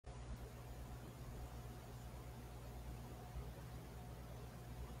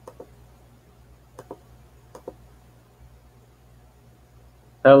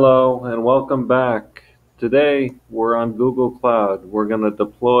Hello and welcome back. Today we're on Google Cloud. We're going to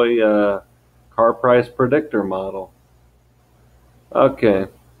deploy a car price predictor model. Okay,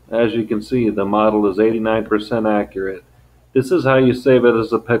 as you can see, the model is 89% accurate. This is how you save it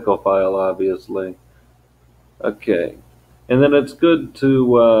as a pickle file, obviously. Okay, and then it's good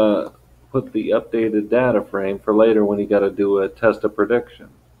to put the updated data frame for later when you got to do a test of prediction,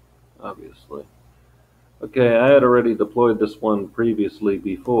 obviously. Okay, I had already deployed this one previously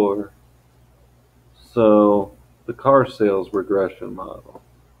before. So the car sales regression model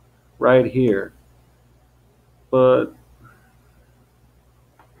right here. But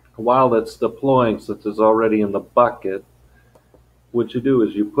while it's deploying, since it's already in the bucket, what you do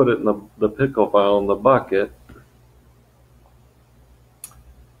is you put it in the pickle file in the bucket,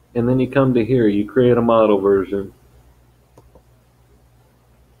 and then you come to here, you create a model version.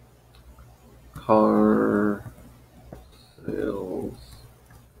 Car sales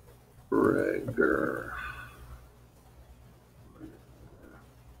regression.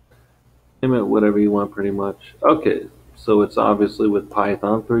 Name it whatever you want pretty much. Okay, so it's obviously with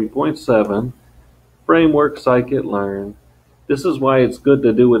Python 3.7, framework scikit-learn. This is why it's good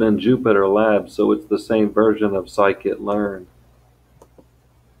to do it in Jupyter Labs, so it's the same version of scikit-learn.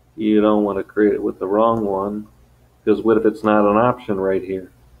 You don't want to create it with the wrong one, because what if it's not an option right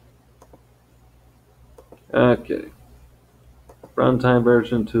here? Okay, runtime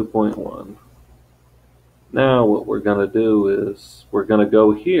version 2.1. Now what we're going to do is we're going to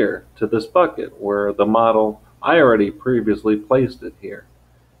go here to this bucket where the model, I already previously placed it here.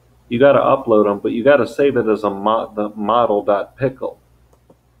 You got to upload them, but you got to save it as the model.pickle.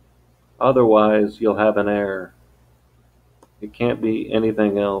 Otherwise, you'll have an error. It can't be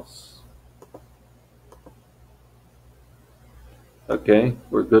anything else. Okay,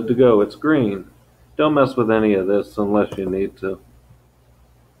 we're good to go. It's green. Don't mess with any of this unless you need to.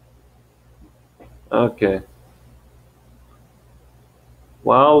 Okay.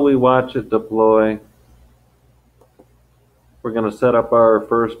 While we watch it deploy, we're going to set up our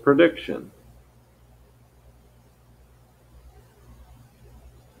first prediction.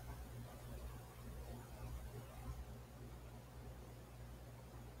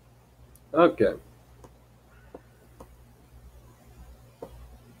 Okay.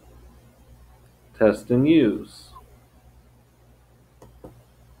 Test and use.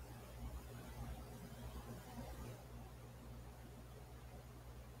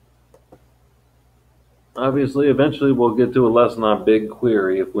 Obviously, eventually we'll get to a lesson on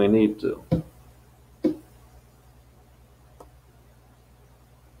BigQuery if we need to.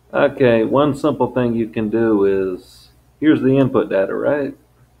 Okay, one simple thing you can do is, here's the input data, right?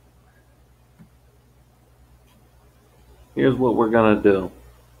 Here's what we're going to do.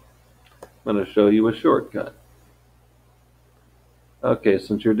 I'm going to show you a shortcut. Okay,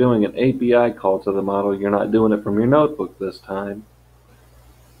 since you're doing an API call to the model, you're not doing it from your notebook this time.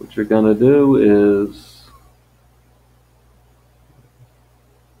 What you're going to do is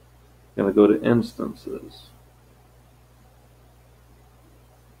going to go to instances.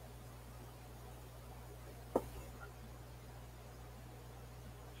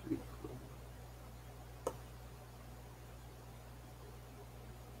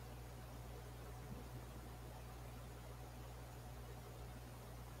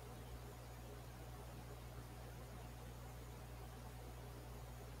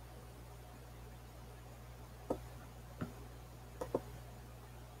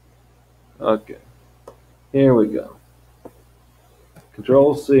 Okay, here we go.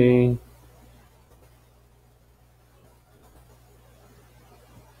 Control C.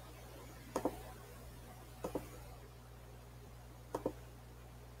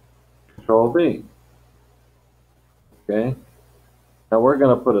 Control V. Okay. Now we're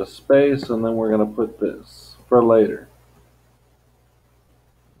going to put a space and then we're going to put this for later.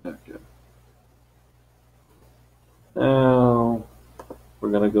 Okay. Now we're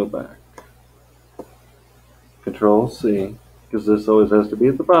going to go back. Control C, because this always has to be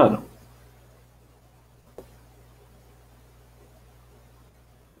at the bottom.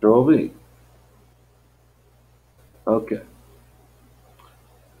 Control V. Okay.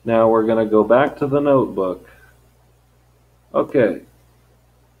 Now we're going to go back to the notebook. Okay.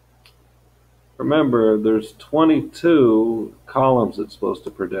 Remember, there's 22 columns it's supposed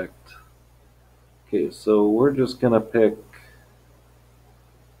to predict. Okay, so we're just going to pick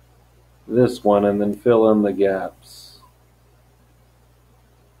this one and then fill in the gaps.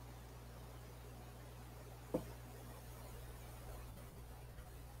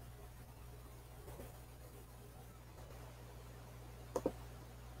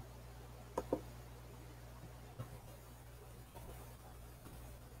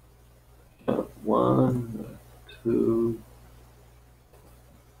 1, 2.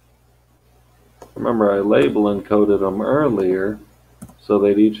 Remember, I label encoded them earlier, so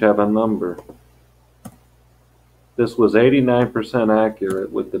they'd each have a number. This was 89%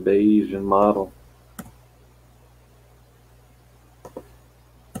 accurate with the Bayesian model.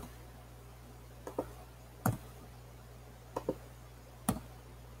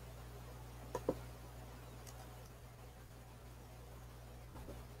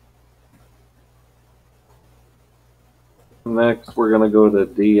 Next, we're going to go to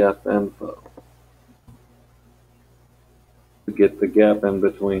dfinfo to get the gap in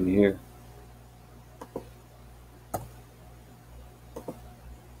between here.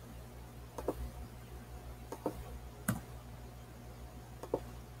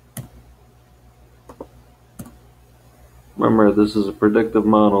 Remember, this is a predictive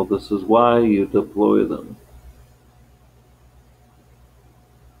model. This is why you deploy them.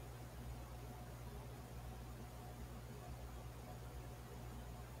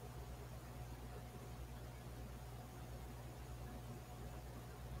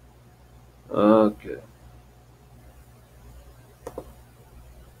 Okay.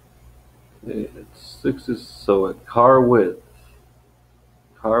 It's 60, so at car width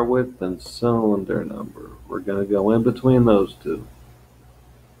and cylinder number. We're going to go in between those two.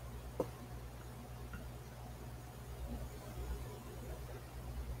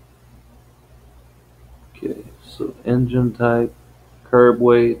 Okay, so engine type, curb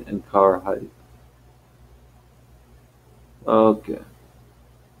weight, and car height. Okay.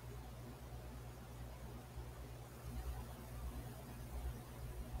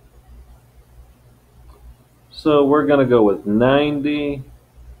 So we're going to go with 90,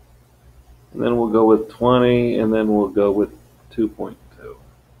 and then we'll go with 20, and then we'll go with 2.2.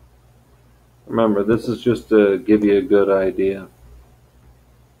 Remember, this is just to give you a good idea.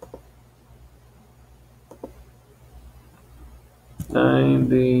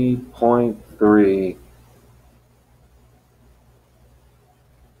 $90.3.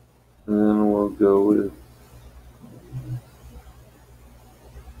 And then we'll go with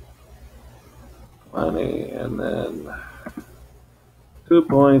 20, and then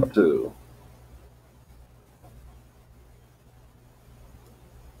 2.2.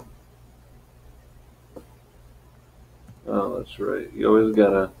 Oh, that's right. You always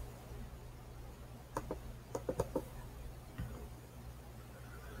gotta.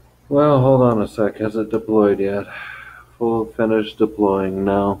 Well, hold on a sec. Has it deployed yet? Full finish deploying.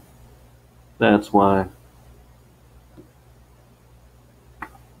 No. That's why.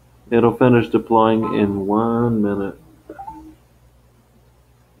 It'll finish deploying in 1 minute.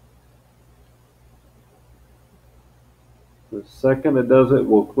 The second it does it,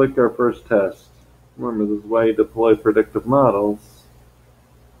 we'll click our first test. Remember, this is why you deploy predictive models,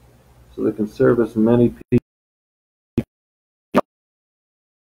 so they can service many people.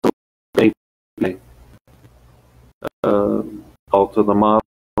 Alter the model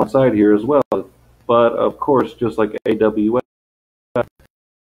inside here as well. But of course, just like AWS,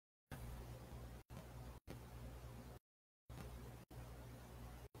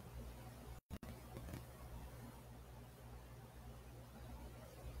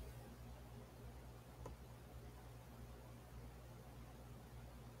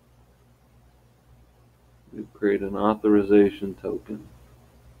 we create an authorization token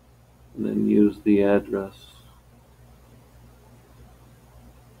and then use the address.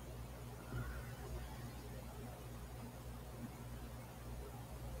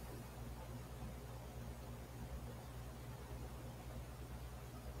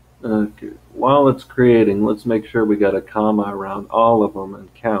 Okay. While it's creating, let's make sure we got a comma around all of them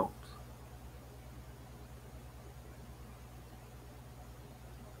and count.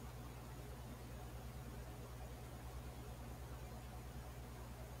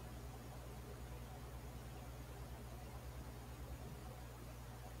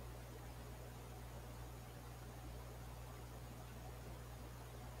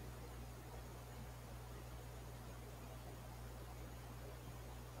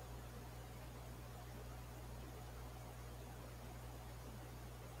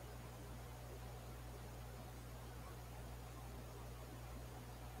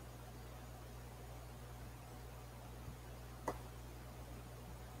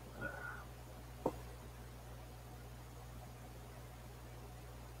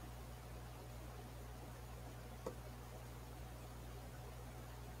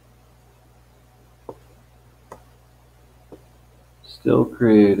 Still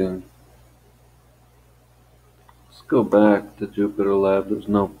creating. Let's go back to Jupyter Lab. There's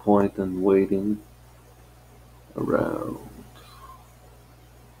no point in waiting around.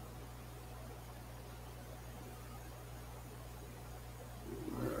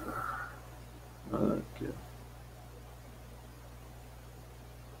 Yeah.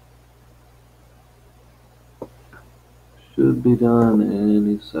 Should be done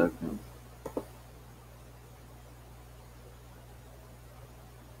any second.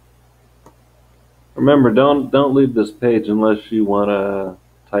 Remember, don't leave this page unless you want to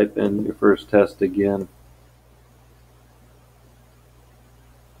type in your first test again.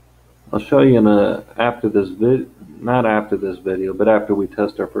 I'll show you after this not after this video, but after we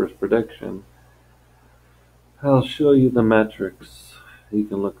test our first prediction. I'll show you the metrics. You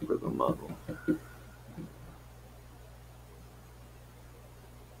can look for the model.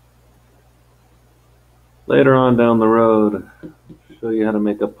 Later on down the road, I'll show you how to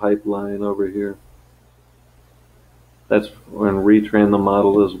make a pipeline over here. That's when retrain the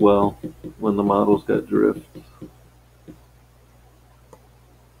model as well, when the model's got drift.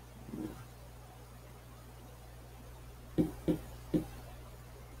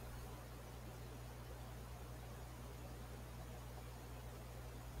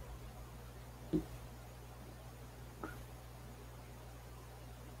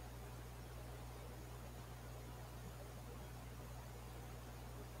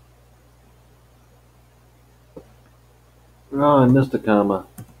 Oh, I missed a comma.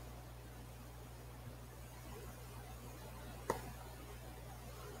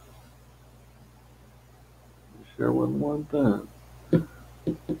 Sure wouldn't want that.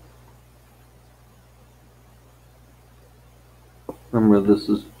 Remember, this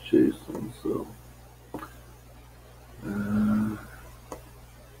is JSON, so